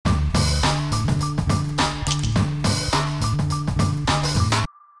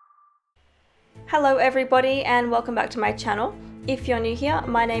Hello everybody and welcome back to my channel. If you're new here,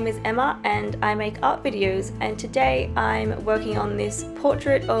 my name is Emma and I make art videos, and today I'm working on this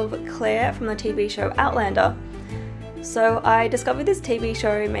portrait of Claire from the TV show Outlander. So I discovered this TV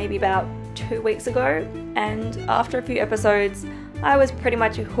show maybe about 2 weeks ago, and after a few episodes I was pretty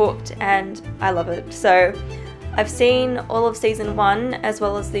much hooked and I love it. So I've seen all of season 1 as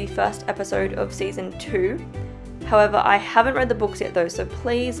well as the first episode of season 2. However, I haven't read the books yet though, so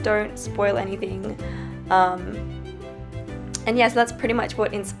please don't spoil anything. And yes, that's pretty much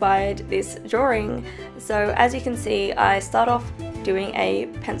what inspired this drawing. So as you can see, I start off doing a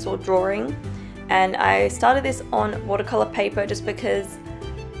pencil drawing, and I started this on watercolor paper just because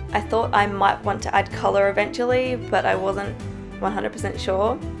I thought I might want to add color eventually, but I wasn't 100%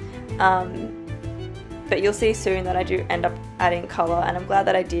 sure. But you'll see soon that I do end up adding color, and I'm glad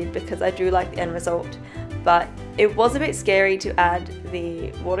that I did because I do like the end result. But it was a bit scary to add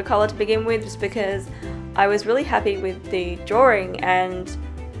the watercolor to begin with, just because I was really happy with the drawing, and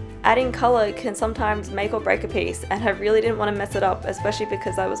adding color can sometimes make or break a piece, and I really didn't want to mess it up, especially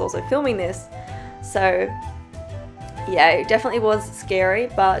because I was also filming this. So yeah, it definitely was scary,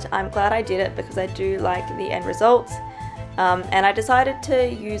 but I'm glad I did it because I do like the end results. And I decided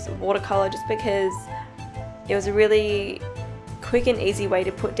to use watercolor just because it was a really quick and easy way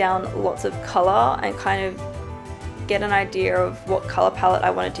to put down lots of color and kind of get an idea of what color palette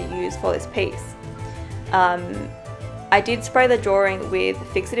I wanted to use for this piece. I did spray the drawing with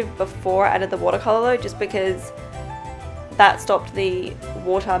fixative before I added the watercolor though, just because that stopped the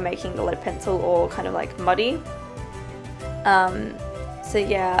water making the lead pencil all kind of like muddy. So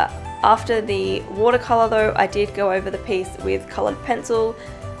yeah, after the watercolor though, I did go over the piece with colored pencil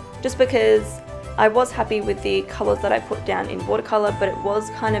just because I was happy with the colours that I put down in watercolour, but it was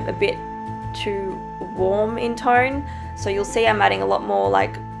kind of a bit too warm in tone. So you'll see I'm adding a lot more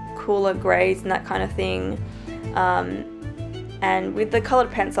like cooler greys and that kind of thing. And with the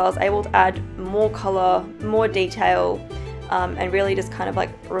coloured pencil I was able to add more colour, more detail, and really just kind of like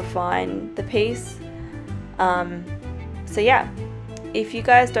refine the piece. So yeah, if you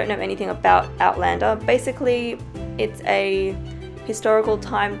guys don't know anything about Outlander, basically it's a historical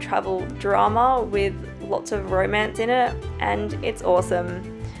time travel drama with lots of romance in it, and it's awesome.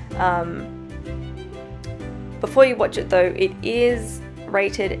 Before you watch it though, it is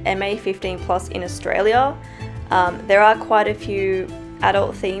rated MA 15+ in Australia. There are quite a few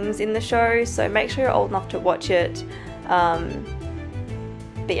adult themes in the show, so make sure you're old enough to watch it. But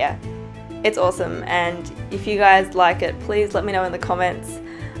yeah, it's awesome, and if you guys like it, please let me know in the comments.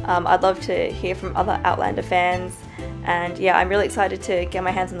 I'd love to hear from other Outlander fans. And yeah, I'm really excited to get my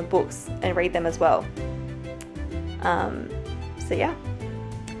hands on the books and read them as well. So yeah,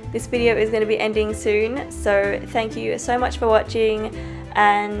 this video is going to be ending soon, so thank you so much for watching,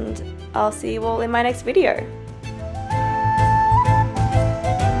 and I'll see you all in my next video.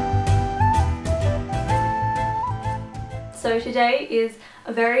 So today is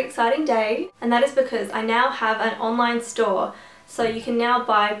a very exciting day, and that is because I now have an online store. So you can now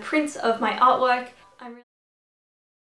buy prints of my artwork